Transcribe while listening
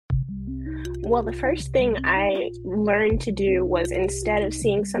Well, the first thing I learned to do was instead of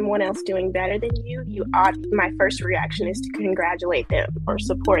seeing someone else doing better than you ought, my first reaction is to congratulate them or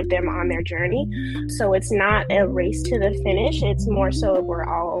support them on their journey. So it's not a race to the finish. It's more so we're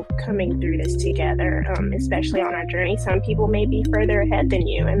all coming through this together, especially on our journey. Some people may be further ahead than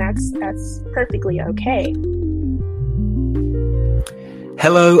you, and that's perfectly okay.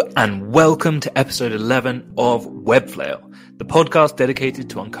 Hello and welcome to episode 11 of Webflail, the podcast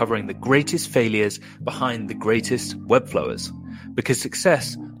dedicated to uncovering the greatest failures behind the greatest webflowers. Because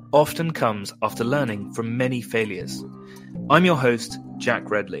success often comes after learning from many failures. I'm your host,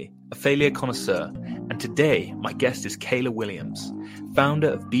 Jack Redley, a failure connoisseur, and today my guest is Kaela Williams, founder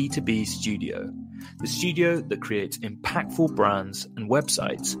of B2B Studio, the studio that creates impactful brands and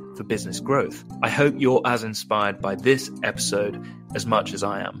websites for business growth. I hope you're as inspired by this episode as much as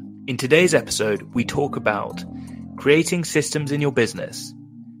I am. In today's episode, we talk about creating systems in your business,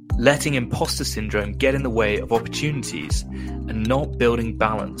 letting imposter syndrome get in the way of opportunities, and not building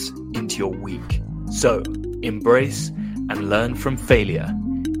balance into your week. So, embrace and learn from failure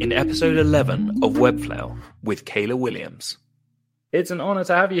in episode 11 of Webflail with Kaela Williams. It's an honor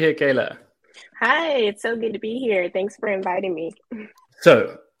to have you here, Kaela. Hi, it's so good to be here. Thanks for inviting me.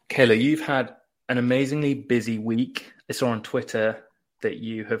 So, Kaela, you've had an amazingly busy week. I saw on Twitter that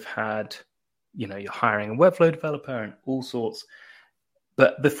you have had, you're hiring a Webflow developer and all sorts.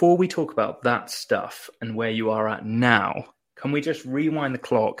 But before we talk about that stuff and where you are at now, can we just rewind the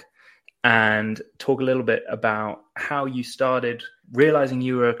clock and talk a little bit about how you started realizing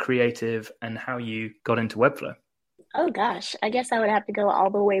you were a creative and how you got into Webflow? Oh gosh, I guess I would have to go all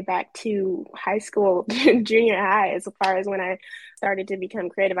the way back to high school, junior high, as far as when I started to become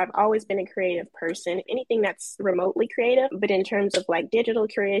creative. I've always been a creative person, anything that's remotely creative, but in terms of like digital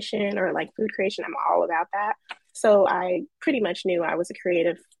creation or like food creation, I'm all about that. So I pretty much knew I was a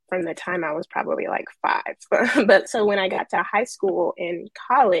creative from the time I was probably like 5. But so when I got to high school and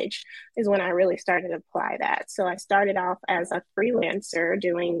college is when I really started to apply that. So I started off as a freelancer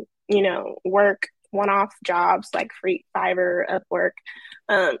doing, work, one-off jobs like free Fiverr, Upwork,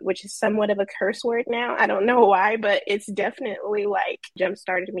 which is somewhat of a curse word now. I don't know why, but it's definitely like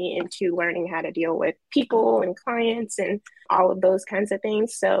jump-started me into learning how to deal with people and clients and all of those kinds of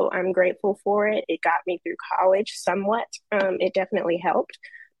things. So I'm grateful for it. It got me through college somewhat. It definitely helped.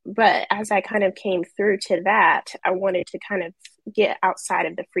 But as I kind of came through to that, I wanted to kind of get outside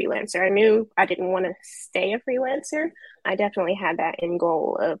of the freelancer. I knew I didn't want to stay a freelancer. I definitely had that end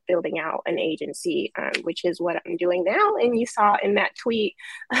goal of building out an agency, which is what I'm doing now. And you saw in that tweet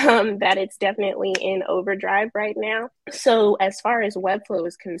that it's definitely in overdrive right now. So as far as Webflow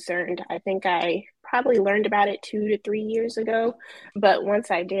is concerned, I think I probably learned about it 2 to 3 years ago. But once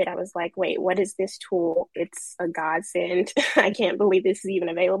I did, I was like, wait, what is this tool? It's a godsend. I can't believe this is even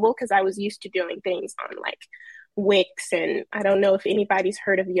available because I was used to doing things on like Wix. And I don't know if anybody's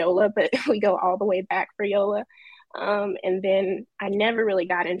heard of Yola, but we go all the way back for Yola. And then I never really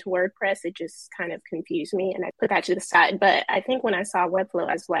got into WordPress. It just kind of confused me and I put that to the side. But I think when I saw Webflow,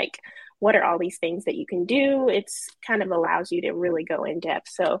 I was like, what are all these things that you can do? It's kind of allows you to really go in depth.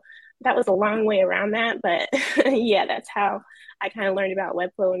 So that was a long way around that. But yeah, that's how I kind of learned about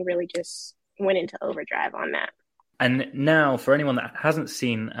Webflow and really just went into overdrive on that. And now for anyone that hasn't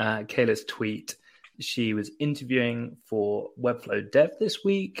seen Kaela's tweet, she was interviewing for Webflow Dev this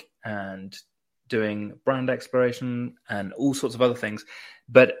week and doing brand exploration and all sorts of other things.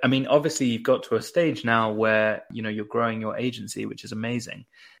 But I mean, obviously you've got to a stage now where, you're growing your agency, which is amazing.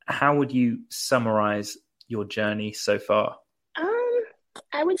 How would you summarize your journey so far?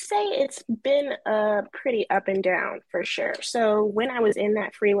 I would say it's been pretty up and down for sure. So when I was in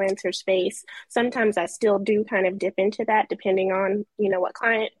that freelancer space, sometimes I still do kind of dip into that depending on, what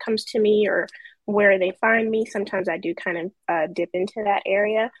client comes to me or where they find me. Sometimes I do kind of dip into that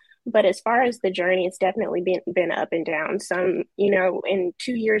area. But as far as the journey, it's definitely been up and down. Some, in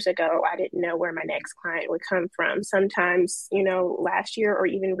 2 years ago, I didn't know where my next client would come from. Sometimes, last year or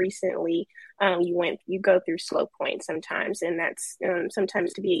even recently, you go through slow points sometimes, and that's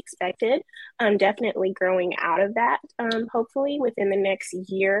sometimes to be expected. I'm definitely growing out of that, hopefully within the next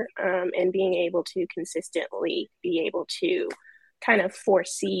year, and being able to consistently be able to kind of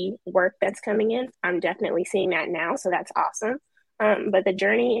foresee work that's coming in. I'm definitely seeing that now, so that's awesome. But the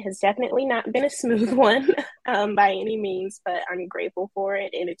journey has definitely not been a smooth one by any means, but I'm grateful for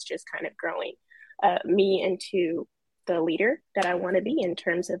it. And it's just kind of growing me into the leader that I want to be in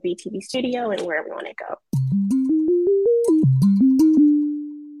terms of B2B Studio and where we want to go.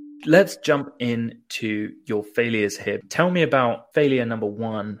 Let's jump into your failures here. Tell me about failure number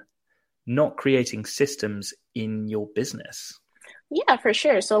 1, not creating systems in your business. Yeah, for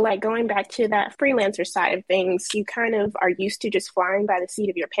sure. So, like going back to that freelancer side of things, you kind of are used to just flying by the seat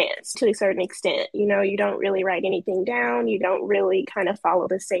of your pants to a certain extent. You don't really write anything down. You don't really kind of follow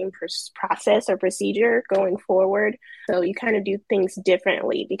the same process or procedure going forward. So, you kind of do things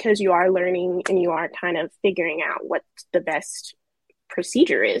differently because you are learning and you are kind of figuring out what the best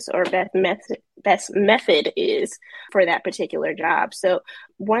procedure is or best method is for that particular job. So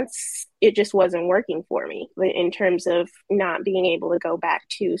once it just wasn't working for me in terms of not being able to go back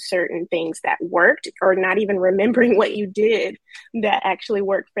to certain things that worked or not even remembering what you did that actually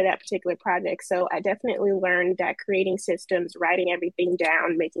worked for that particular project. So I definitely learned that creating systems, writing everything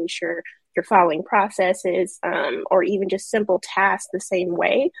down, making sure you're following processes, or even just simple tasks the same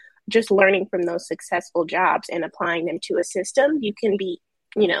way, just learning from those successful jobs and applying them to a system, you can be,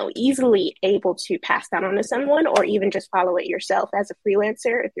 easily able to pass that on to someone or even just follow it yourself as a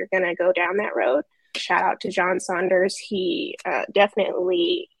freelancer if you're going to go down that road. Shout out to John Saunders. He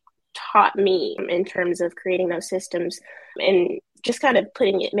definitely taught me in terms of creating those systems and just kind of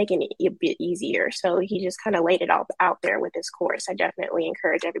making it a bit easier. So he just kind of laid it all out there with this course. I definitely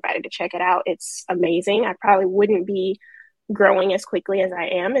encourage everybody to check it out. It's amazing. I probably wouldn't be growing as quickly as I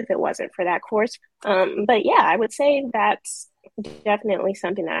am if it wasn't for that course. But yeah, I would say that's definitely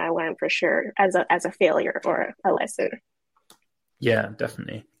something that I learned for sure as a failure or a lesson. Yeah,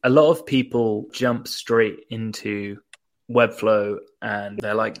 definitely. A lot of people jump straight into Webflow and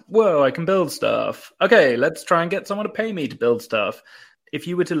they're like, whoa, I can build stuff. Okay, let's try and get someone to pay me to build stuff. If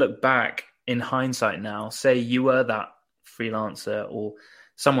you were to look back in hindsight now, say you were that freelancer or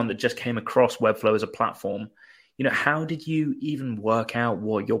someone that just came across Webflow as a platform, how did you even work out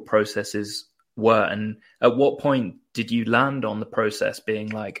what your processes were? And at what point did you land on the process being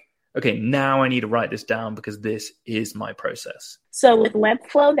like, okay, now I need to write this down because this is my process? So with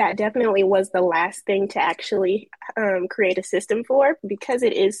Webflow, that definitely was the last thing to actually create a system for because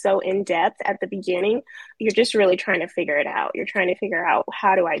it is so in depth at the beginning. You're just really trying to figure it out. You're trying to figure out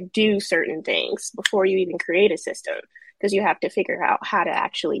how do I do certain things before you even create a system because you have to figure out how to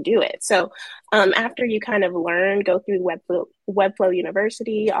actually do it. So after you kind of go through Webflow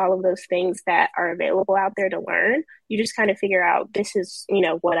University, all of those things that are available out there to learn, you just kind of figure out this is,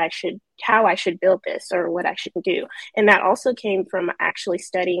 how I should build this or what I should do. And that also came from actually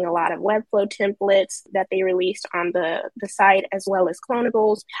studying a lot of Webflow templates that they released on the site, as well as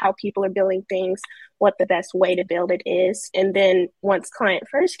clonables, how people are building things, what the best way to build it is. And then once client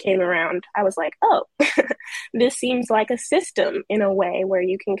first came around, I was like, oh, this seems like a system in a way where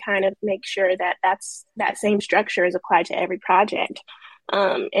you can kind of make sure that that same structure is applied to every project.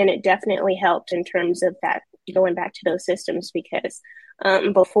 And it definitely helped in terms of that, going back to those systems because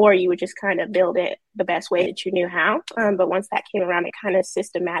before you would just kind of build it the best way that you knew how. But once that came around, it kind of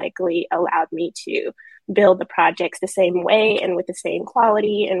systematically allowed me to build the projects the same way and with the same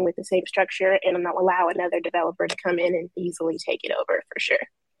quality and with the same structure and allow another developer to come in and easily take it over for sure.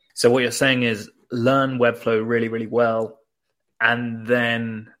 So what you're saying is learn Webflow really, really well and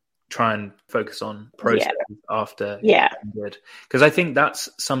then try and focus on process after. Yeah. Good. Because I think that's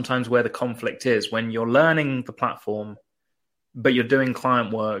sometimes where the conflict is when you're learning the platform, but you're doing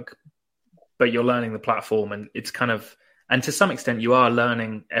client work, but you're learning the platform and it's kind of, and to some extent you are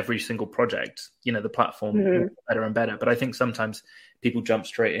learning every single project, the platform better and better. But I think sometimes people jump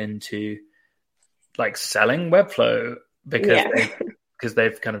straight into like selling Webflow because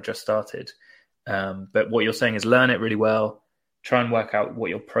they've kind of just started. But what you're saying is learn it really well, try and work out what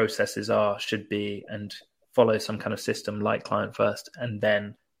your processes should be and follow some kind of system like client first, and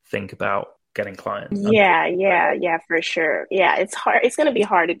then think about getting clients. Yeah, for sure. Yeah, it's hard. It's going to be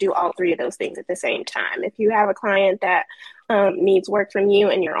hard to do all three of those things at the same time. If you have a client that needs work from you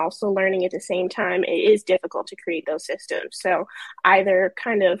and you're also learning at the same time, it is difficult to create those systems. So either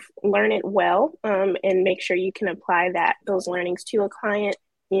kind of learn it well and make sure you can apply those learnings to a client,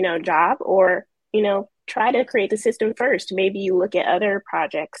 job, or, try to create the system first. Maybe you look at other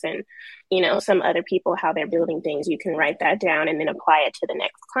projects and, some other people, how they're building things. You can write that down and then apply it to the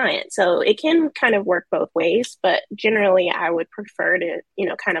next client. So it can kind of work both ways, but generally I would prefer to,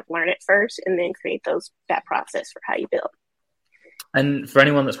 kind of learn it first and then create that process for how you build. And for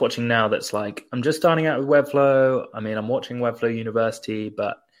anyone that's watching now that's like, I'm just starting out with Webflow. I mean, I'm watching Webflow University,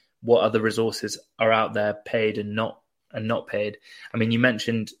 but what other resources are out there paid and not paid? I mean, you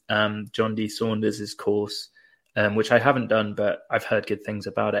mentioned John D. Saunders' course, which I haven't done, but I've heard good things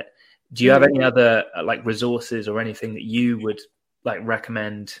about it. Do you have any other like resources or anything that you would like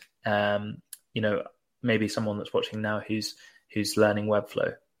recommend? Maybe someone that's watching now who's learning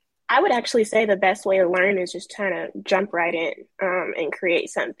Webflow. I would actually say the best way to learn is just kind of jump right in and create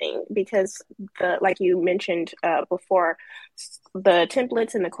something because like you mentioned before, the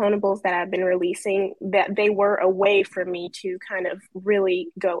templates and the clonables that I've been releasing, that they were a way for me to kind of really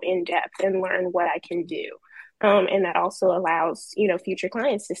go in depth and learn what I can do. And that also allows, future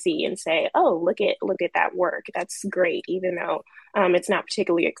clients to see and say, oh, look at that work. That's great. Even though it's not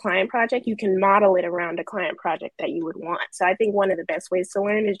particularly a client project, you can model it around a client project that you would want. So I think one of the best ways to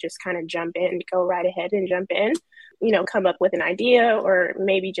learn is just kind of jump in, go right ahead and jump in, come up with an idea or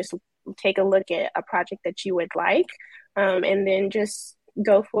maybe just take a look at a project that you would like, and then just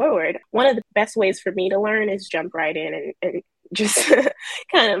go forward. One of the best ways for me to learn is jump right in and just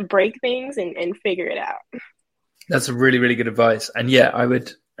kind of break things and figure it out. That's a really, really good advice. And yeah, I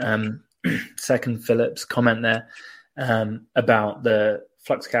would second Philip's comment there about the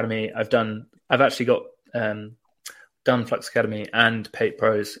Flux Academy. I've actually got done Flux Academy and Pate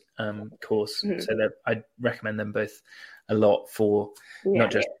Pro's course. Mm-hmm. So that I recommend them both a lot for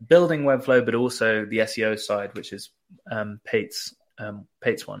not just building Webflow, but also the SEO side, which is Pate's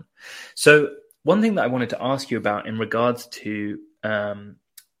one. So one thing that I wanted to ask you about in regards to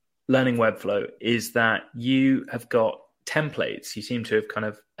learning Webflow is that you have got templates. You seem to have kind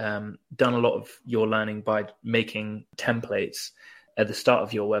of done a lot of your learning by making templates at the start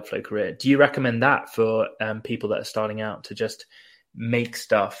of your Webflow career. Do you recommend that for people that are starting out to just make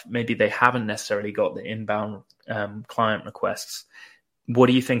stuff? Maybe they haven't necessarily got the inbound client requests. What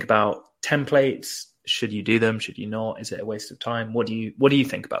do you think about templates? Should you do them? Should you not? Is it a waste of time? What do you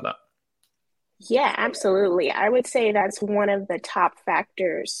think about that? Yeah, absolutely. I would say that's one of the top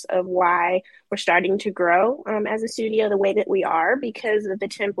factors of why we're starting to grow as a studio the way that we are, because of the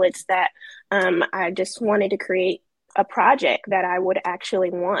templates that I just wanted to create a project that I would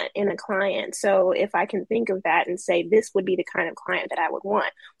actually want in a client. So if I can think of that and say, this would be the kind of client that I would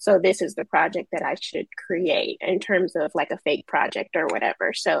want. So this is the project that I should create in terms of like a fake project or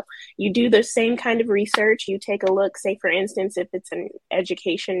whatever. So you do the same kind of research. You take a look, say, for instance, if it's an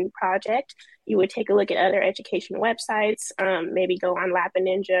education project, you would take a look at other education websites, maybe go on Lap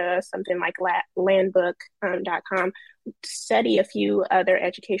Ninja, something like landbook.com, study a few other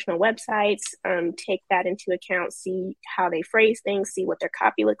educational websites, take that into account, see how they phrase things, see what their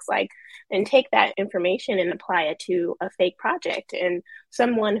copy looks like, and take that information and apply it to a fake project. And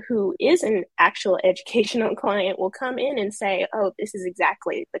someone who is an actual educational client will come in and say, oh, this is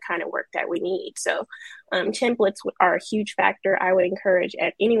exactly the kind of work that we need. So templates are a huge factor. I would encourage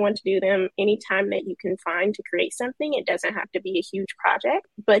anyone to do them anytime that you can find to create something. It doesn't have to be a huge project,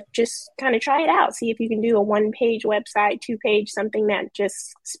 but just kind of try it out. See if you can do a 1-page website, 2-page, something that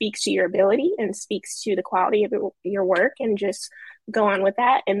just speaks to your ability and speaks to the quality of your work, and just go on with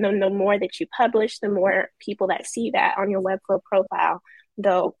that. And then the more that you publish, the more people that see that on your Webflow profile,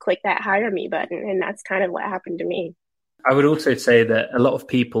 they'll click that hire me button. And that's kind of what happened to me. I would also say that a lot of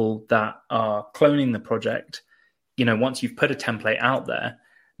people that are cloning the project, once you've put a template out there,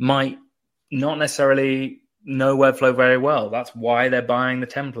 might not necessarily know Webflow very well. That's why they're buying the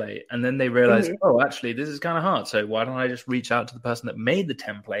template. And then they realize, oh, actually, this is kind of hard. So why don't I just reach out to the person that made the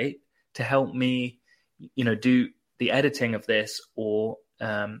template to help me, do the editing of this, or,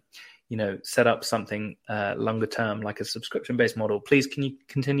 set up something longer term, like a subscription-based model. Please, can you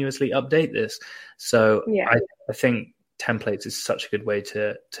continuously update this? So I think templates is such a good way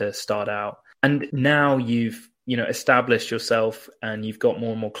to start out. And now you've established yourself and you've got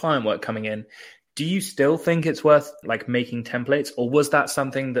more and more client work coming in. Do you still think it's worth like making templates, or was that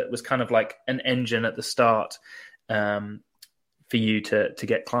something that was kind of like an engine at the start for you to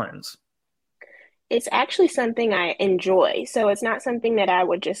get clients? It's actually something I enjoy. So it's not something that I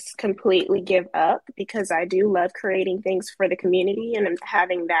would just completely give up, because I do love creating things for the community and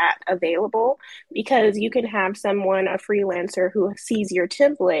having that available, because you can have someone, a freelancer, who sees your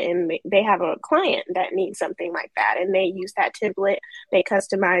template and they have a client that needs something like that, and they use that template, they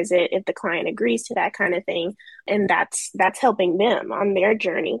customize it if the client agrees to that kind of thing. And that's helping them on their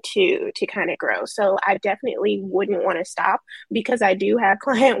journey to kind of grow. So I definitely wouldn't want to stop, because I do have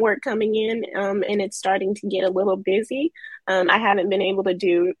client work coming in, and it's starting to get a little busy. I haven't been able to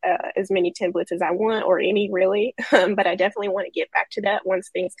do as many templates as I want, or any really, but I definitely want to get back to that once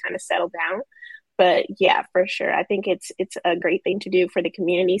things kind of settle down. But yeah, for sure, I think it's a great thing to do for the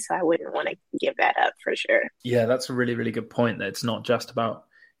community, so I wouldn't want to give that up for sure. Yeah, that's a really, really good point, that it's not just about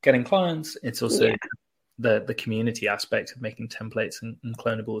getting clients, it's also the community aspect of making templates and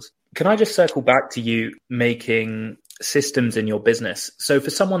clonables. Can I just circle back to you making systems in your business? So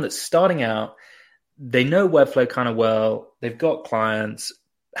for someone that's starting out, they know Webflow kind of well, they've got clients.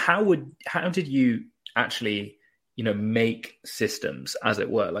 How did you actually make systems, as it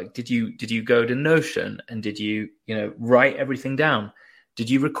were? Like, did you go to Notion and did you write everything down? Did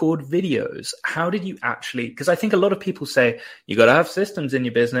you record videos? How did you actually, because I think a lot of people say you got to have systems in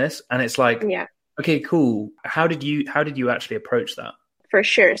your business, and it's like, Yeah. okay, cool. How did you actually approach that? For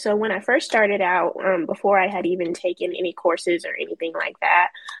sure. So when I first started out, before I had even taken any courses or anything like that,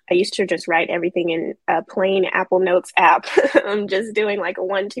 I used to just write everything in a plain Apple Notes app. I'm just doing like a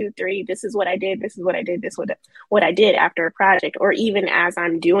 1, 2, 3. This is what I did. This is what I did. This is what I did after a project, or even as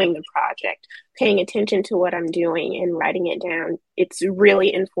I'm doing the project, paying attention to what I'm doing and writing it down. It's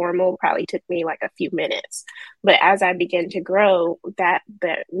really informal. Probably took me like a few minutes. But as I began to grow, that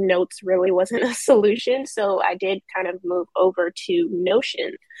the notes really wasn't a solution. So I did kind of move over to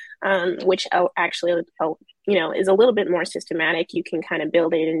Notion, which actually, is a little bit more systematic. You can kind of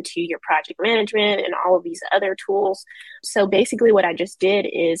build it into your project management and all of these other tools. So basically what I just did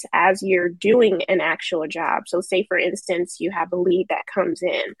is, as you're doing an actual job, so say for instance, you have a lead that comes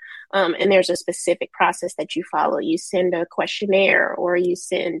in, and there's a specific process that you follow. You send a questionnaire, or you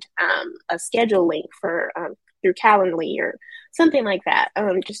send a schedule link for through Calendly or something like that,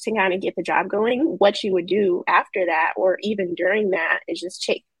 just to kind of get the job going. What you would do after that, or even during that, is just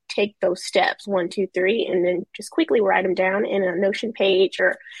take those steps, 1, 2, 3, and then just quickly write them down in a Notion page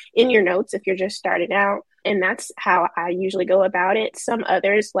or in your notes if you're just starting out. And that's how I usually go about it. Some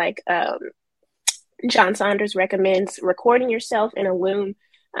others, like John Saunders recommends recording yourself in a Loom.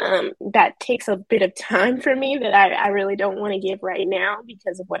 That takes a bit of time for me that I really don't want to give right now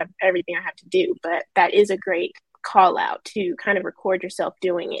because of everything I have to do. But that is a great call out to kind of record yourself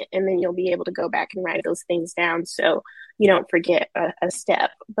doing it. And then you'll be able to go back and write those things down so you don't forget a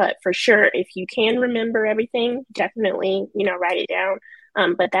step. But for sure, if you can remember everything, definitely, write it down.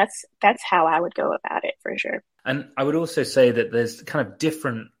 But that's how I would go about it for sure. And I would also say that there's kind of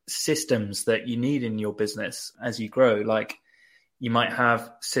different systems that you need in your business as you grow. Like, you might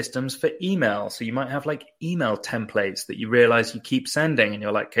have systems for email. So you might have like email templates that you realize you keep sending and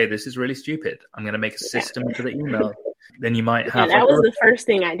you're like, okay, this is really stupid. I'm going to make a system for the email. Then you might have... that was the first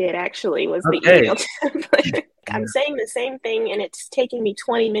thing I did, actually, was the email template. I'm saying the same thing, and it's taking me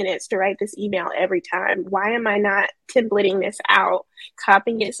 20 minutes to write this email every time. Why am I not templating this out,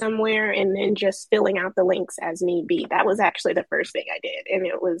 copying it somewhere, and then just filling out the links as need be? That was actually the first thing I did. And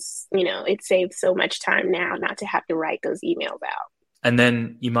it was, it saved so much time now not to have to write those emails out. And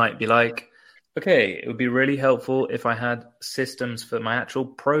then you might be like, okay, it would be really helpful if I had systems for my actual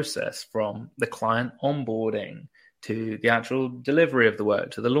process, from the client onboarding to the actual delivery of the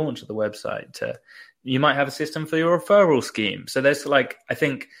work, to the launch of the website. You might have a system for your referral scheme. So there's I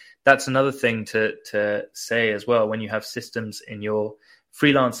think that's another thing to say as well. When you have systems in your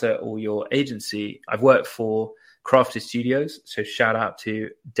freelancer or your agency, I've worked for Crafted Studios, so shout out to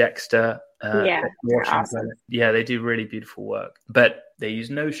Dexter. Awesome. Yeah, they do really beautiful work, but they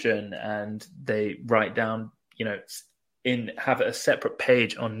use Notion and they write down, have a separate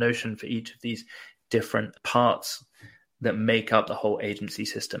page on Notion for each of these different parts that make up the whole agency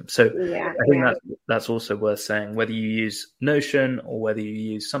system. So I think that's also worth saying, whether you use Notion or whether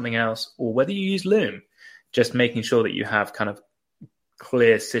you use something else or whether you use Loom, just making sure that you have kind of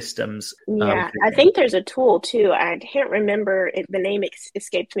clear systems. I think there's a tool too. I can't remember the name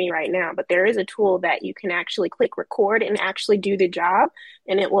escaped me right now, but there is a tool that you can actually click record and actually do the job,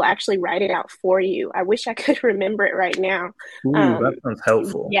 and it will actually write it out for you. I wish I could remember it right now. Ooh, that sounds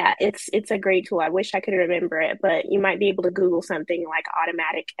helpful. Yeah, it's a great tool. I wish I could remember it, but you might be able to Google something like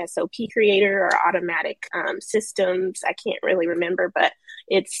automatic SOP creator or automatic systems. I can't really remember, but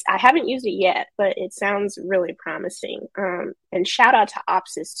I haven't used it yet, but it sounds really promising. And shout out to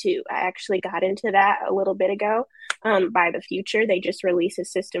Opsys too. I actually got into that a little bit ago. By the Future, they just released a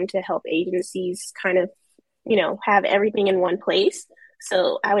system to help agencies kind of, have everything in one place.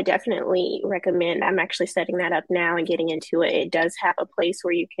 So I would definitely recommend. I'm actually setting that up now and getting into it. It does have a place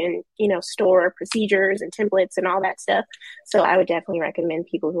where you can, store procedures and templates and all that stuff. So I would definitely recommend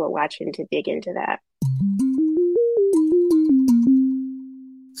people who are watching to dig into that.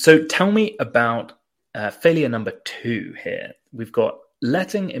 So tell me about failure number 2 here. We've got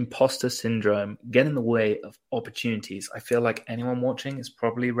letting imposter syndrome get in the way of opportunities. I feel like anyone watching is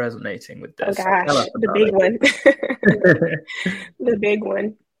probably resonating with this. Oh gosh, the big one. The big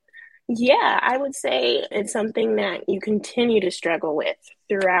one. Yeah, I would say it's something that you continue to struggle with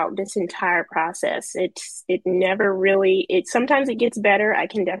throughout this entire process. Sometimes it gets better. I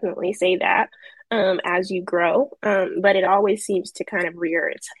can definitely say that. As you grow, but it always seems to kind of rear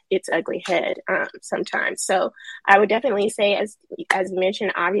its ugly head sometimes. So I would definitely say, as you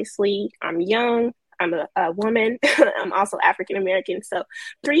mentioned, obviously I'm young. I'm a woman. I'm also African American. So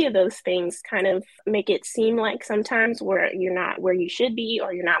three of those things kind of make it seem like sometimes where you're not where you should be,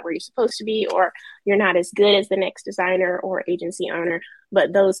 or you're not where you're supposed to be, or you're not as good as the next designer or agency owner.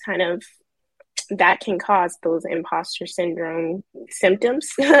 But those kind of that can cause those imposter syndrome symptoms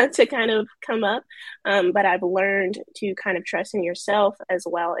to kind of come up. But I've learned to kind of trust in yourself as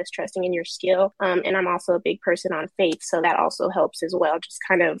well as trusting in your skill. And I'm also a big person on faith. So that also helps as well, just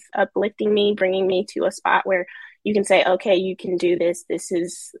kind of uplifting me, bringing me to a spot where you can say, okay, you can do this. This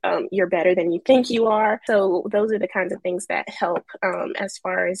is, you're better than you think you are. So those are the kinds of things that help as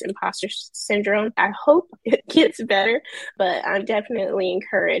far as imposter syndrome. I hope it gets better, but I'm definitely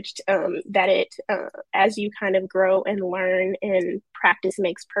encouraged that as you kind of grow and learn and practice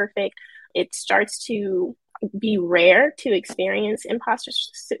makes perfect, it starts to be rare to experience imposter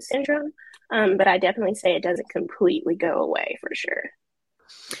syndrome. But I definitely say it doesn't completely go away for sure.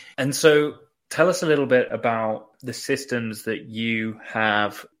 And so tell us a little bit about the systems that you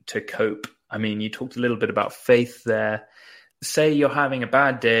have to cope. I mean, you talked a little bit about faith there. Say you're having a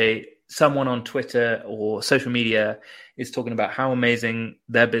bad day, someone on Twitter or social media is talking about how amazing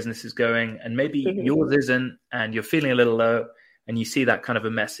their business is going, and maybe yours isn't, and you're feeling a little low, and you see that kind of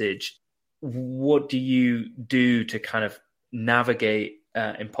a message. What do you do to kind of navigate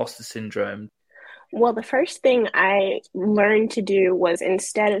imposter syndrome? Well, the first thing I learned to do was,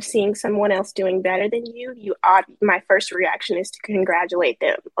 instead of seeing someone else doing better than you my first reaction is to congratulate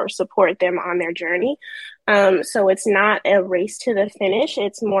them or support them on their journey. So it's not a race to the finish.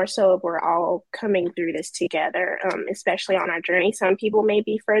 It's more so we're all coming through this together, especially on our journey. Some people may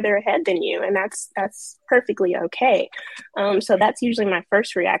be further ahead than you, and that's perfectly okay. So that's usually my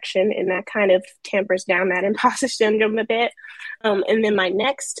first reaction, and that kind of tempers down that imposter syndrome a bit. And then my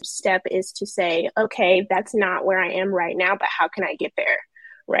next step is to say, okay, that's not where I am right now, but how can I get there?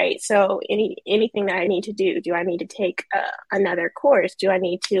 Right. So anything that I need to do I need to take another course? Do I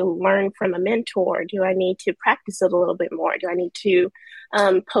need to learn from a mentor? Do I need to practice it a little bit more? Do I need to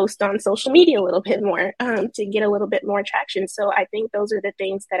post on social media a little bit more to get a little bit more traction? So I think those are the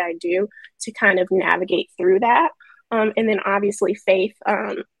things that I do to kind of navigate through that. And then obviously faith,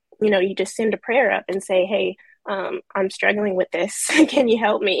 you just send a prayer up and say, hey, I'm struggling with this. Can you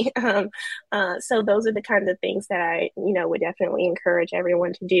help me? So those are the kinds of things that I, would definitely encourage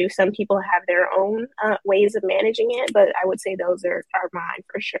everyone to do. Some people have their own ways of managing it, but I would say those are mine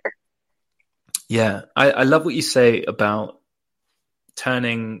for sure. Yeah, I love what you say about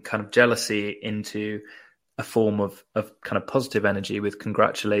turning kind of jealousy into a form of kind of positive energy with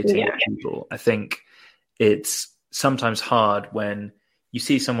congratulating people. I think it's sometimes hard when you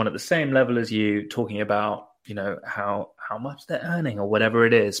see someone at the same level as you talking about, how much they're earning or whatever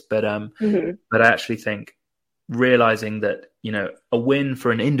it is. But I actually think realizing that, a win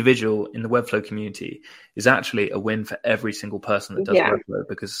for an individual in the Webflow community is actually a win for every single person that does Webflow,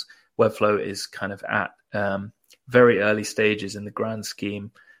 because Webflow is kind of at very early stages in the grand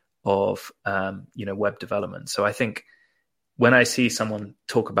scheme of, web development. So I think when I see someone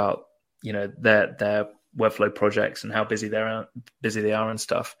talk about, their Webflow projects and how busy they are and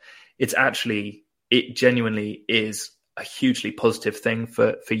stuff, it genuinely is a hugely positive thing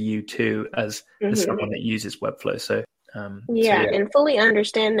for you too, as someone that uses Webflow. So and fully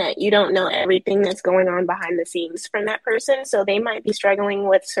understand that you don't know everything that's going on behind the scenes from that person. So they might be struggling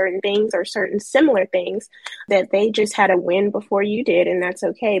with certain things or certain similar things that they just had a win before you did, and that's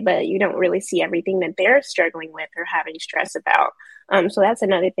okay. But you don't really see everything that they're struggling with or having stress about. So that's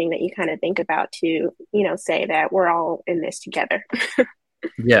another thing that you kind of think about to, say that we're all in this together.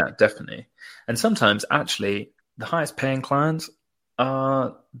 Yeah, definitely. And sometimes actually the highest paying clients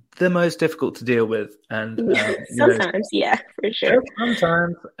are the most difficult to deal with. And sometimes, for sure.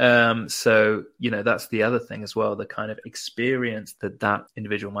 Sometimes. So, that's the other thing as well. The kind of experience that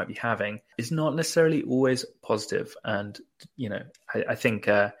individual might be having is not necessarily always positive. And, I think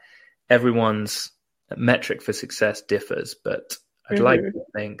everyone's metric for success differs, but I'd like to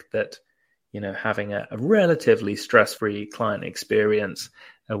think that, having a relatively stress-free client experience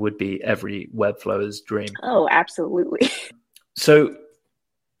would be every Webflower's dream. Oh, absolutely. So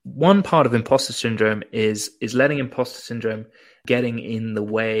one part of imposter syndrome is letting imposter syndrome getting in the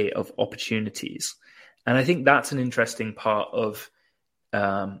way of opportunities. And I think that's an interesting part of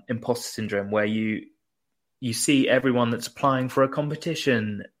imposter syndrome, where you see everyone that's applying for a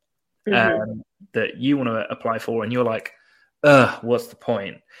competition that you want to apply for, and you're like, what's the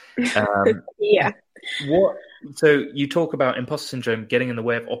point? So you talk about imposter syndrome getting in the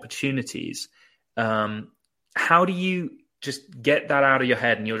way of opportunities. How do you just get that out of your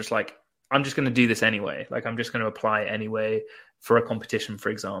head and you're just like, I'm just going to do this anyway? Like, I'm just going to apply anyway for a competition, for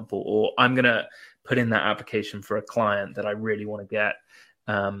example, or I'm going to put in that application for a client that I really want to get.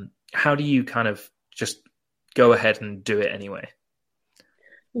 How do you kind of just go ahead and do it anyway?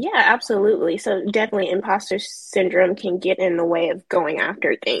 Yeah, absolutely. So definitely imposter syndrome can get in the way of going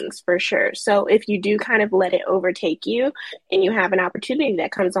after things for sure. So if you do kind of let it overtake you and you have an opportunity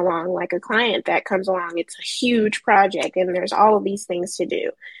that comes along, like a client that comes along, it's a huge project and there's all of these things to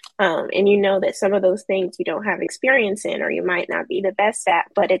do. And you know that some of those things you don't have experience in or you might not be the best at,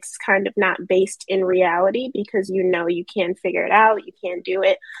 but it's kind of not based in reality because you know you can figure it out, you can do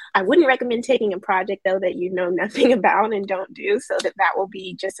it. I wouldn't recommend taking a project though that you know nothing about and don't do, so that will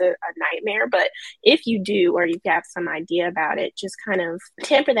be just a nightmare. But if you do, or you have some idea about it, just kind of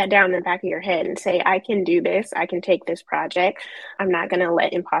temper that down in the back of your head and say, I can do this, I can take this project. I'm not going to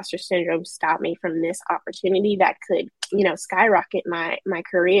let imposter syndrome stop me from this opportunity that could, skyrocket my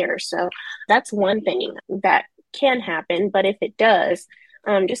career. So that's one thing that can happen. But if it does,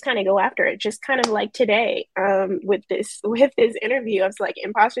 just kind of go after it. Just kind of like today, with this interview, I was like,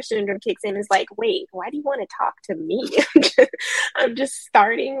 imposter syndrome kicks in. It's like, wait, why do you want to talk to me? I'm just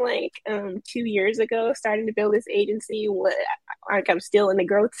starting 2 years ago, starting to build this agency. I'm still in the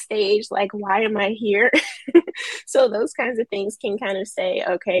growth stage. Like, why am I here? So those kinds of things can kind of say,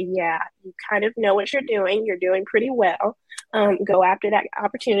 okay, yeah, you kind of know what you're doing. You're doing pretty well. Go after that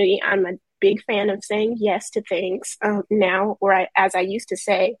opportunity. I'm a big fan of saying yes to things now, as I used to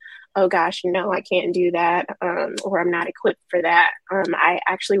say, oh gosh, no, I can't do that, or I'm not equipped for that. I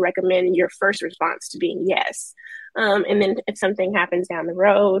actually recommend your first response to being yes. And then if something happens down the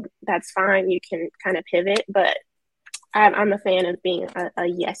road, that's fine. You can kind of pivot, but I'm a fan of being a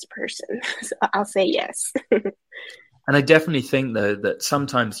yes person. So I'll say yes. And I definitely think, though, that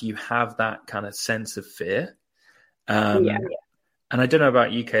sometimes you have that kind of sense of fear. Yeah. And I don't know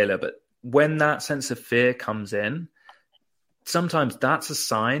about you, Kaela, but when that sense of fear comes in, sometimes that's a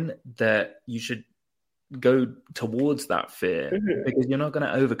sign that you should go towards that fear, because you're not going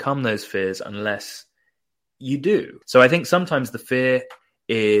to overcome those fears unless you do. So I think sometimes the fear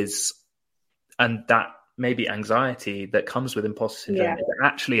is, and that maybe anxiety that comes with imposter syndrome, is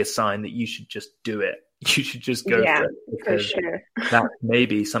actually a sign that you should just do it. You should just go for it, because for sure. that may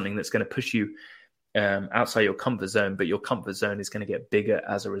be something that's going to push you outside your comfort zone, but your comfort zone is going to get bigger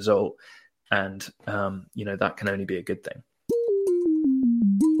as a result. And, that can only be a good thing.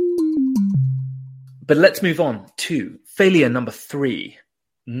 But let's move on to failure number 3,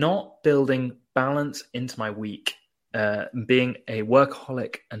 not building balance into my week, being a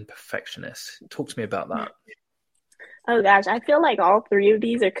workaholic and perfectionist. Talk to me about that. Oh gosh, I feel like all three of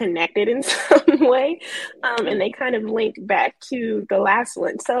these are connected in some way, and they kind of link back to the last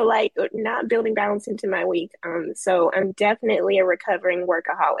one. So like not building balance into my week. So I'm definitely a recovering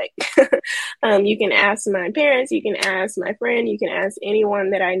workaholic. You can ask my parents, you can ask my friend, you can ask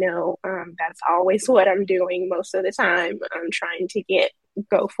anyone that I know. That's always what I'm doing most of the time. I'm trying to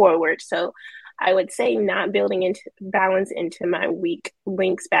go forward. So I would say not building into balance into my week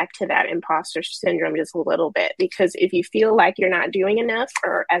links back to that imposter syndrome just a little bit, because if you feel like you're not doing enough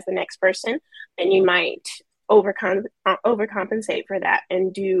or as the next person, then you might overcompensate for that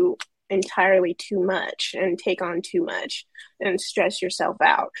and do entirely too much and take on too much and stress yourself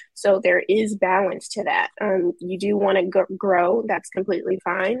out. So there is balance to that. You do want to grow. That's completely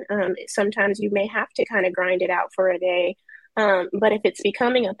fine. Sometimes you may have to kind of grind it out for a day. But if it's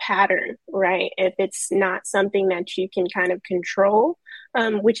becoming a pattern, right? If it's not something that you can kind of control,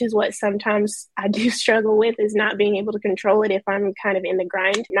 which is what sometimes I do struggle with, is not being able to control it. If I'm kind of in the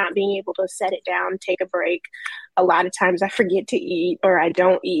grind, not being able to set it down, take a break. A lot of times I forget to eat or I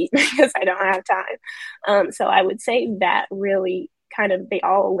don't eat because I don't have time. So I would say that really kind of, they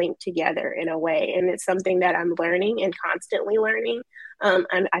all link together in a way. And it's something that I'm learning and constantly learning.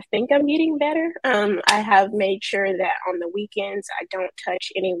 And I think I'm getting better. I have made sure that on the weekends, I don't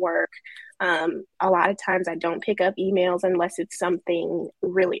touch any work. A lot of times I don't pick up emails unless it's something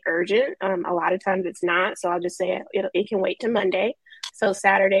really urgent. A lot of times it's not. So I'll just say it can wait to Monday. So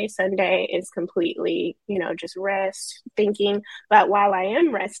Saturday, Sunday is completely, just rest, thinking. But while I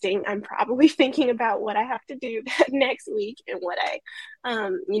am resting, I'm probably thinking about what I have to do that next week and what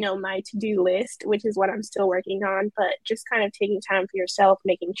my to-do list, which is what I'm still working on. But just kind of taking time for yourself,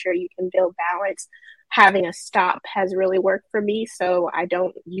 making sure you can build balance. Having a stop has really worked for me. So I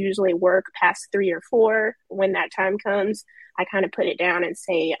don't usually work past 3 or 4. When that time comes, I kind of put it down and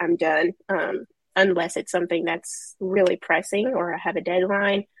say I'm done. Unless it's something that's really pressing or I have a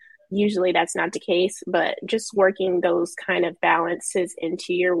deadline. Usually that's not the case, but just working those kind of balances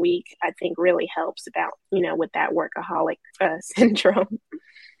into your week, I think really helps about, with that workaholic syndrome.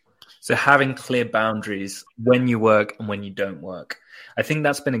 So having clear boundaries when you work and when you don't work. I think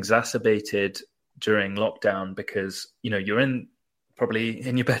that's been exacerbated during lockdown because, you're probably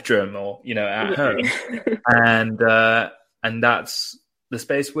in your bedroom or, at home, Yeah. and that's the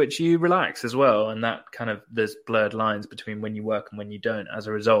space which you relax as well. And that kind of, there's blurred lines between when you work and when you don't as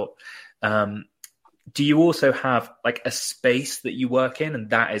a result. Do you also have like a space that you work in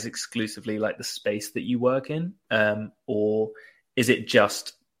and that is exclusively like the space that you work in? Or is it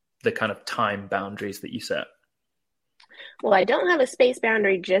just the kind of time boundaries that you set? Well, I don't have a space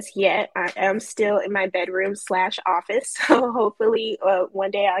boundary just yet. I am still in my bedroom slash office. So hopefully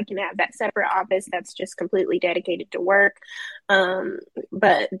one day I can have that separate office that's just completely dedicated to work.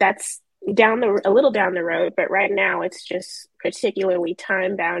 But that's a little down the road. But right now it's just particularly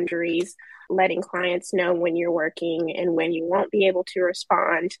time boundaries, letting clients know when you're working and when you won't be able to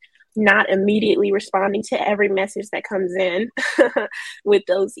respond, not immediately responding to every message that comes in. With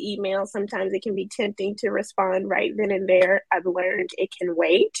those emails, sometimes it can be tempting to respond right then and there. I've learned it can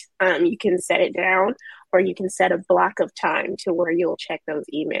wait. You can set it down, or you can set a block of time to where you'll check those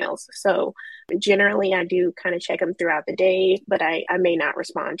emails. So generally I do kind of check them throughout the day, but I may not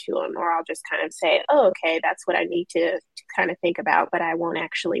respond to them, or I'll just kind of say, oh, okay, that's what I need to kind of think about, but I won't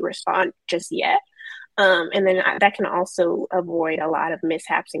actually respond just yet. And then that can also avoid a lot of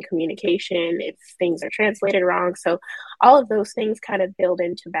mishaps in communication if things are translated wrong. So all of those things kind of build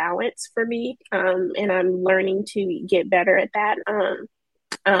into balance for me. And I'm learning to get better at that,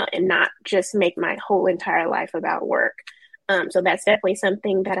 and not just make my whole entire life about work. So that's definitely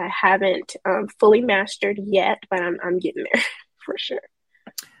something that I haven't fully mastered yet, but I'm getting there for sure.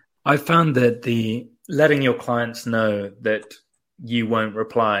 I found that the letting your clients know that you won't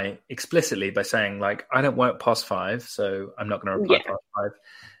reply explicitly by saying like, I don't work past 5, so I'm not going to reply Yeah.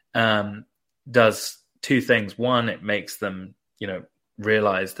 past 5, does two things. One, it makes them,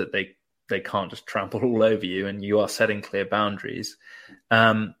 realize that they can't just trample all over you and you are setting clear boundaries.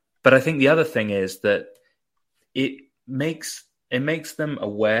 But I think the other thing is that it makes them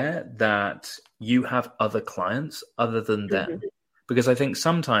aware that you have other clients other than them. Mm-hmm. Because I think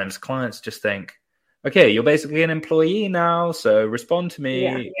sometimes clients just think, okay, you're basically an employee now, so respond to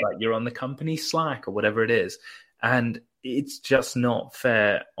Yeah. me like you're on the company Slack or whatever it is. And it's just not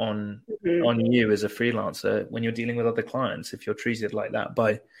fair on you as a freelancer when you're dealing with other clients if you're treated like that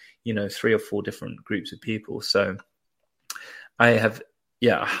by, 3 or 4 different groups of people. So I have,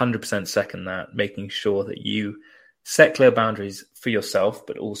 100% second that, making sure that you set clear boundaries for yourself,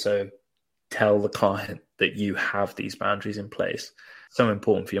 but also tell the client that you have these boundaries in place. So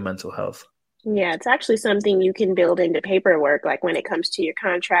important for your mental health. Yeah, it's actually something you can build into paperwork. Like when it comes to your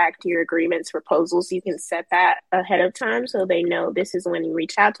contract, your agreements, proposals, you can set that ahead of time so they know this is when you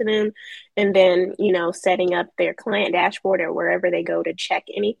reach out to them. And then, setting up their client dashboard or wherever they go to check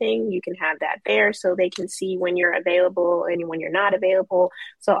anything, you can have that there so they can see when you're available and when you're not available.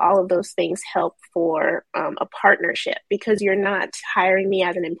 So all of those things help for a partnership, because you're not hiring me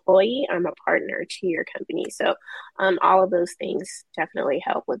as an employee, I'm a partner to your company. So all of those things definitely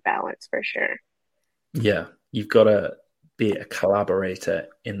help with balance for sure. Yeah, you've got to be a collaborator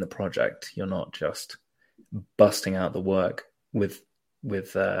in the project. You're not just busting out the work with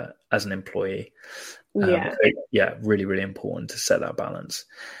as an employee. Yeah. Really, really important to set that balance.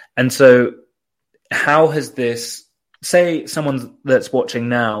 And so how has this, say someone that's watching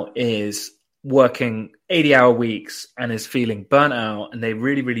now is working 80-hour weeks and is feeling burnt out and they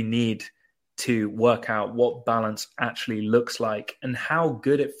really, really need to work out what balance actually looks like and how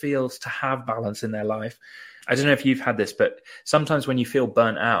good it feels to have balance in their life. I don't know if you've had this, but sometimes when you feel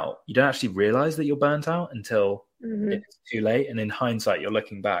burnt out, you don't actually realize that you're burnt out until it's too late. And in hindsight, you're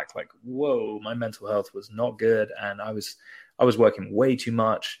looking back like, whoa, my mental health was not good. And I was working way too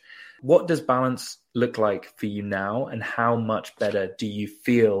much. What does balance look like for you now? And how much better do you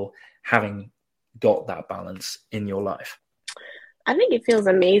feel having got that balance in your life? I think it feels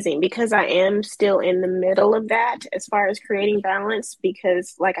amazing because I am still in the middle of that as far as creating balance.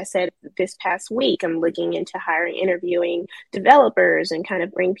 Because, like I said, this past week, I'm looking into interviewing developers and kind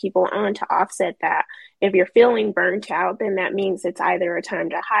of bring people on to offset that. If you're feeling burnt out, then that means it's either a time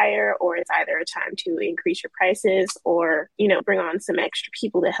to hire or it's either a time to increase your prices or, bring on some extra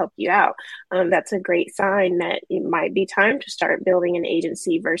people to help you out. That's a great sign that it might be time to start building an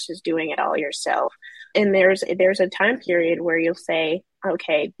agency versus doing it all yourself. And there's a time period where you'll say,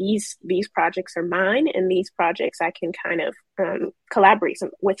 okay, these projects are mine, and these projects I can kind of collaborate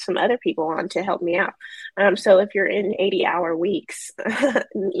with some other people on to help me out. So if you're in 80-hour weeks,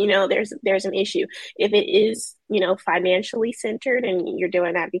 there's an issue. If it is, financially centered and you're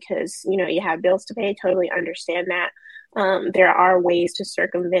doing that because, you have bills to pay, totally understand that. There are ways to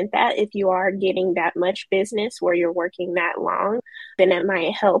circumvent that. If you are getting that much business where you're working that long, then it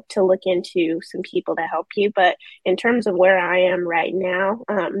might help to look into some people to help you. But in terms of where I am right now,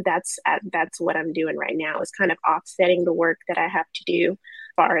 that's what I'm doing right now, is kind of offsetting the work that I have to do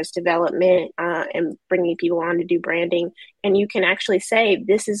as far as development and bringing people on to do branding. And you can actually say,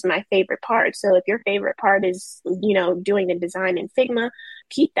 this is my favorite part. So if your favorite part is, doing the design in Figma,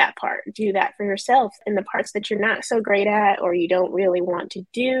 keep that part, do that for yourself. And the parts that you're not so great at or you don't really want to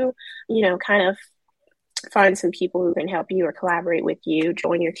do, kind of find some people who can help you or collaborate with you,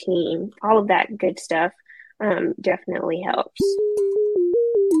 join your team, all of that good stuff definitely helps.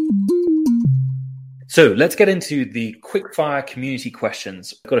 So let's get into the quickfire community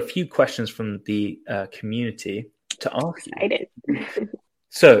questions. I've got a few questions from the community to ask you.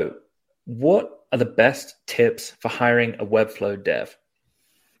 So what are the best tips for hiring a Webflow dev?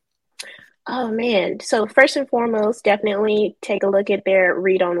 Oh man. So first and foremost, definitely take a look at their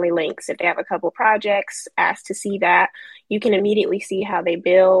read-only links. If they have a couple projects, ask to see that. You can immediately see how they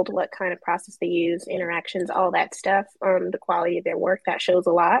build, what kind of process they use, interactions, all that stuff. The quality of their work, that shows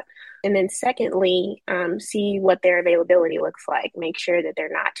a lot. And then secondly, see what their availability looks like. Make sure that they're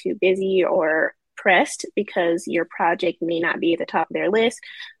not too busy or pressed, because your project may not be at the top of their list.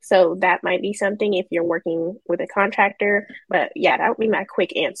 So that might be something if you're working with a contractor. But yeah, that would be my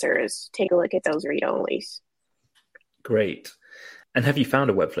quick answer, is take a look at those read-onlys. Great. And have you found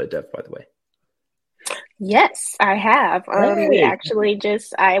a Webflow dev, by the way? Yes, I have. Hey.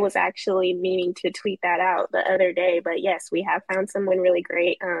 I was actually meaning to tweet that out the other day, but yes, we have found someone really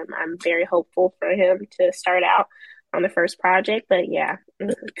great. I'm very hopeful for him to start out on the first project, but yeah,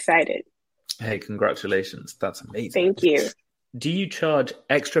 I'm excited. Hey, congratulations. That's amazing. Thank you. Do you charge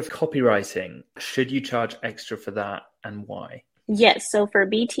extra for copywriting? Should you charge extra for that, and why? Yes, so for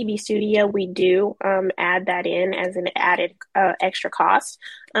BTB Studio, we do add that in as an added extra cost.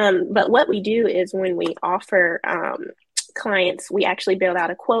 But what we do is when we offer clients, we actually build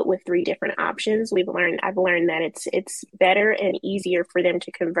out a quote with 3 different options. I've learned that it's better and easier for them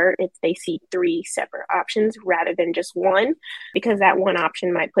to convert if they see 3 separate options rather than just one, because that one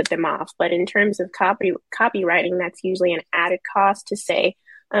option might put them off. But in terms of copywriting, that's usually an added cost to say,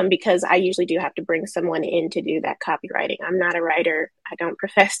 because I usually do have to bring someone in to do that copywriting. I'm not a writer. I don't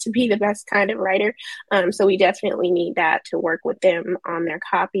profess to be the best kind of writer. So we definitely need that to work with them on their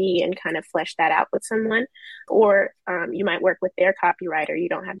copy and kind of flesh that out with someone. Or you might work with their copywriter. You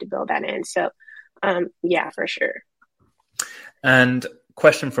don't have to build that in. So yeah, for sure. And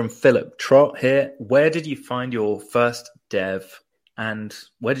question from Philip Trott here. Where did you find your first dev, and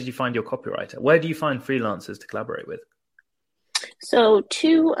where did you find your copywriter? Where do you find freelancers to collaborate with? So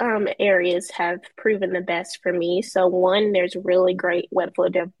 2 areas have proven the best for me. So one, there's really great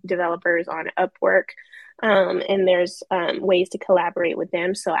Webflow developers on Upwork, and there's ways to collaborate with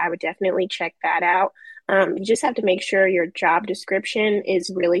them. So I would definitely check that out. You just have to make sure your job description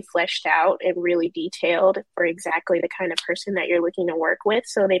is really fleshed out and really detailed for exactly the kind of person that you're looking to work with.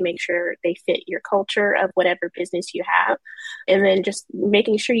 So they make sure they fit your culture of whatever business you have. And then just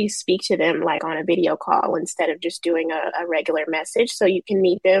making sure you speak to them like on a video call instead of just doing a regular message. So you can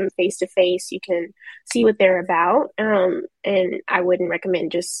meet them face to face. You can see what they're about. And I wouldn't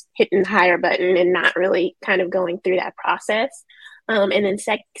recommend just hitting the hire button and not really kind of going through that process. And then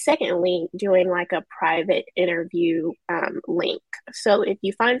secondly, doing like a private interview link. So if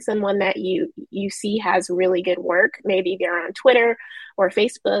you find someone that you see has really good work, maybe they're on Twitter or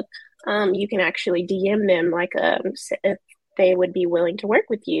Facebook, you can actually DM them like if they would be willing to work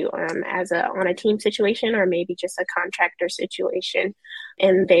with you on a team situation, or maybe just a contractor situation,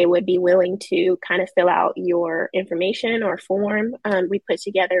 and they would be willing to kind of fill out your information or form. We put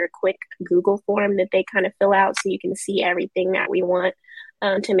together a quick Google form that they kind of fill out so you can see everything that we want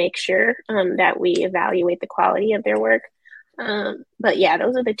to make sure that we evaluate the quality of their work. But yeah,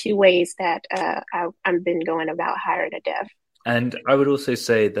 those are the 2 ways that I've been going about hiring a dev. And I would also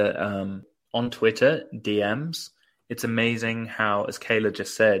say that on Twitter, DMs, it's amazing how, as Kaela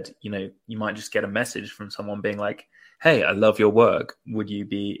just said, you might just get a message from someone being like, hey, I love your work. Would you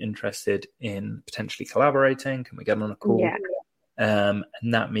be interested in potentially collaborating? Can we get on a call? Yeah.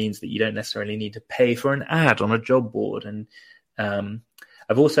 And that means that you don't necessarily need to pay for an ad on a job board. And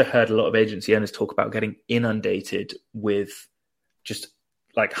I've also heard a lot of agency owners talk about getting inundated with just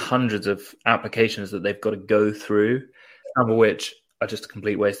like hundreds of applications that they've got to go through, some of which are just a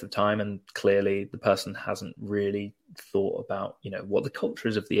complete waste of time. And clearly the person hasn't really thought about, what the culture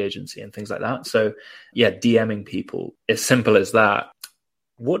is of the agency and things like that. So yeah, DMing people, as simple as that.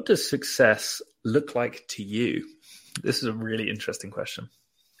 What does success look like to you? This is a really interesting question.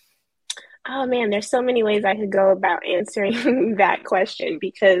 Oh man, there's so many ways I could go about answering that question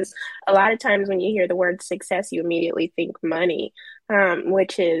because a lot of times when you hear the word success, you immediately think money,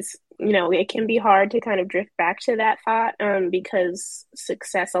 which is, it can be hard to kind of drift back to that thought because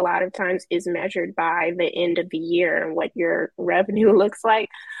success a lot of times is measured by the end of the year and what your revenue looks like.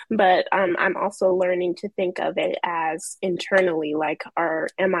 But I'm also learning to think of it as internally, like,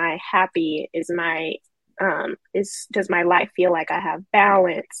 am I happy? Does my life feel like I have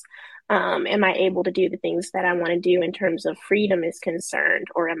balance? Am I able to do the things that I want to do in terms of freedom is concerned,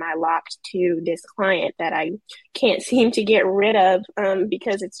 or am I locked to this client that I can't seem to get rid of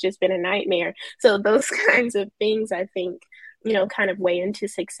because it's just been a nightmare? So those kinds of things, I think, kind of weigh into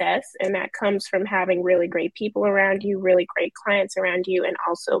success, and that comes from having really great people around you, really great clients around you, and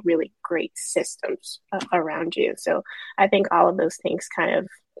also really great systems around you. So I think all of those things kind of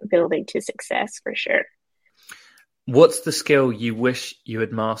build into success for sure. What's the skill you wish you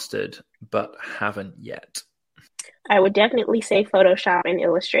had mastered but haven't yet? I would definitely say Photoshop and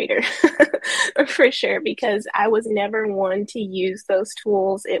Illustrator for sure, because I was never one to use those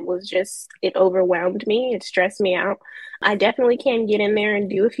tools. It overwhelmed me. It stressed me out. I definitely can get in there and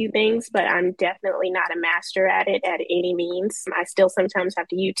do a few things, but I'm definitely not a master at it at any means. I still sometimes have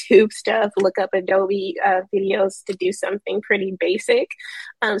to YouTube stuff, look up Adobe videos to do something pretty basic.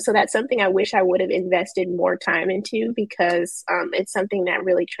 So that's something I wish I would have invested more time into because it's something that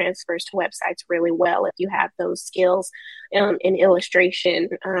really transfers to websites really well if you have those skills in illustration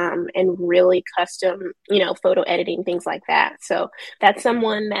and really custom, photo editing, things like that. So that's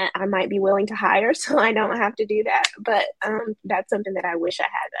someone that I might be willing to hire so I don't have to do that. But that's something that I wish I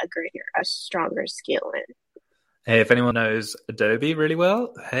had a stronger skill in. Hey, if anyone knows Adobe really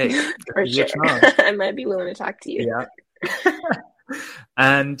well, hey, for sure. I might be willing to talk to you. Yeah.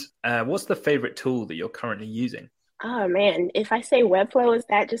 And what's the favorite tool that you're currently using? Oh man, if I say Webflow, is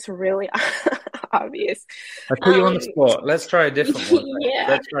that just really obvious? I put you on the spot. Let's try a different one. Yeah.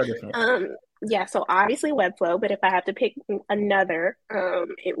 Let's try a different one. Yeah, so obviously Webflow, but if I have to pick another,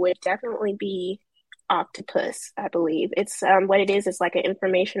 it would definitely be Octopus, I believe. It's what it is. It's like an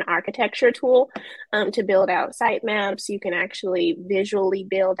information architecture tool to build out sitemaps. You can actually visually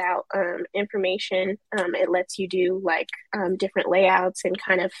build out information. It lets you do like different layouts and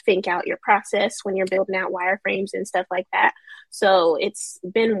kind of think out your process when you're building out wireframes and stuff like that. So it's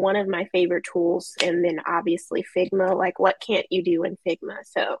been one of my favorite tools. And then obviously Figma, like what can't you do in Figma?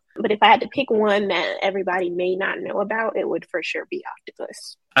 So, but if I had to pick one that everybody may not know about, it would for sure be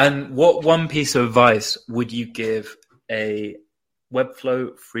Octopus. And what one piece of advice would you give a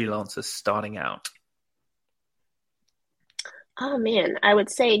Webflow freelancer starting out? Oh man, I would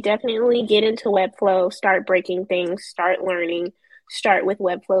say definitely get into Webflow, start breaking things, start learning, start with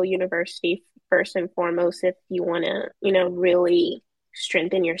Webflow University first and foremost if you want to, really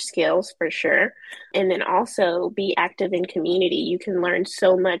strengthen your skills for sure. And then also be active in community. You can learn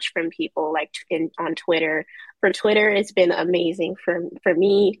so much from people like on Twitter. For Twitter, it's been amazing for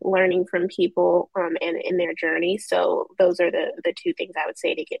me learning from people and in their journey. So those are the two things I would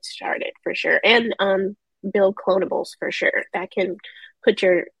say to get started for sure. And build clonables for sure. That can put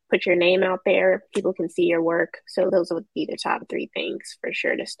your name out there. People can see your work. So those would be the top three things for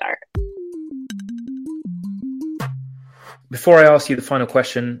sure to start. Before I ask you the final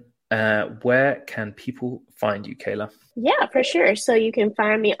question, where can people find you, Kaela? Yeah, for sure. So you can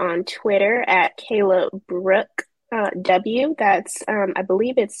find me on Twitter at Kaela Brooke W. That's I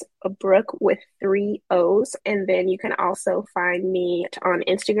believe it's a Brooke with 3 O's. And then you can also find me on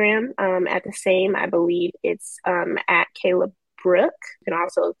Instagram at the same. I believe it's at Kaela Brooke. You can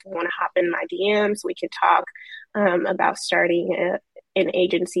also, if you want to hop in my DMs, we can talk about starting an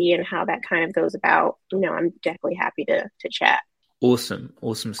agency and how that kind of goes about. I'm definitely happy to chat.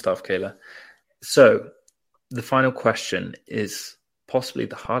 Awesome stuff, Kaela. So the final question is possibly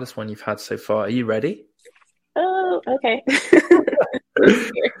the hardest one you've had so far. Are you ready? Oh, okay.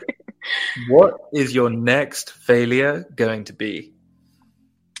 What is your next failure going to be?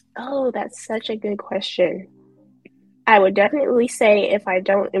 Oh, that's such a good question. I would definitely say if I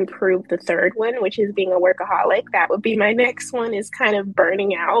don't improve the third one, which is being a workaholic, that would be my next one, is kind of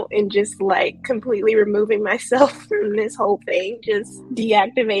burning out and just like completely removing myself from this whole thing, just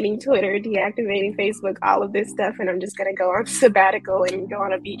deactivating Twitter, deactivating Facebook, all of this stuff. And I'm just going to go on sabbatical and go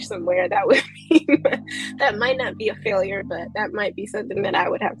on a beach somewhere. That would be, that might not be a failure, but that might be something that I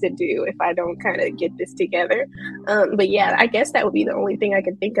would have to do if I don't kind of get this together. But yeah, I guess that would be the only thing I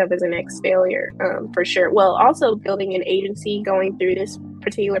could think of as a next failure for sure. Well, also building an agency, going through this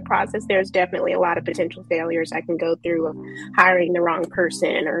particular process, there's definitely a lot of potential failures I can go through of hiring the wrong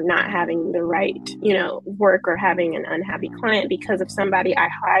person or not having the right, work, or having an unhappy client because of somebody I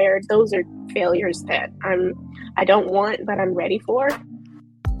hired. Those are failures that I don't want, but I'm ready for.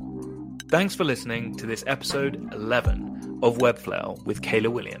 Thanks for listening to this episode 11 of Webflail with Kaela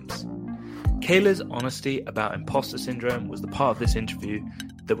Williams. Kaela's honesty about imposter syndrome was the part of this interview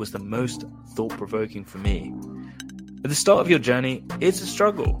that was the most thought-provoking for me. At the start of your journey, it's a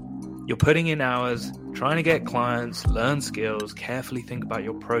struggle. You're putting in hours, trying to get clients, learn skills, carefully think about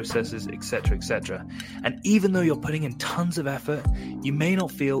your processes, etc., etc. And even though you're putting in tons of effort, you may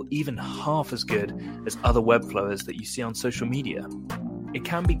not feel even half as good as other Webflowers that you see on social media. It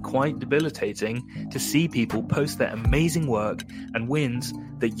can be quite debilitating to see people post their amazing work and wins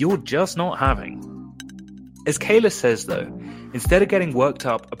that you're just not having. As Kaela says though, instead of getting worked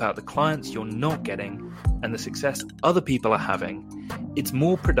up about the clients you're not getting and the success other people are having, it's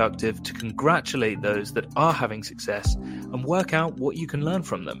more productive to congratulate those that are having success and work out what you can learn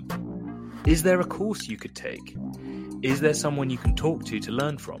from them. Is there a course you could take? Is there someone you can talk to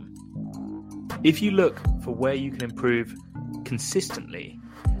learn from? If you look for where you can improve consistently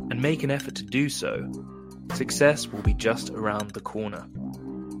and make an effort to do so, success will be just around the corner.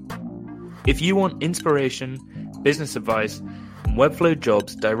 If you want inspiration, business advice, and Webflow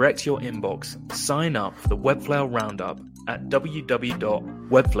jobs direct to your inbox, sign up for the Webflow Roundup at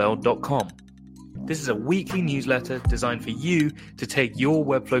www.webflow.com. This is a weekly newsletter designed for you to take your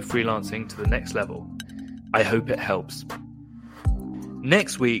Webflow freelancing to the next level. I hope it helps.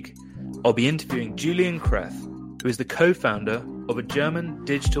 Next week, I'll be interviewing Julian Kreth, who is the co-founder of a German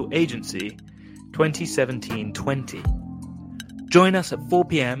digital agency, 2017-20. Join us at 4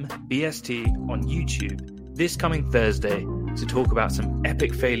 p.m. BST on YouTube this coming Thursday to talk about some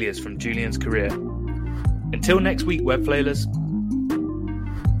epic failures from Julian's career. Until next week, Webflailers,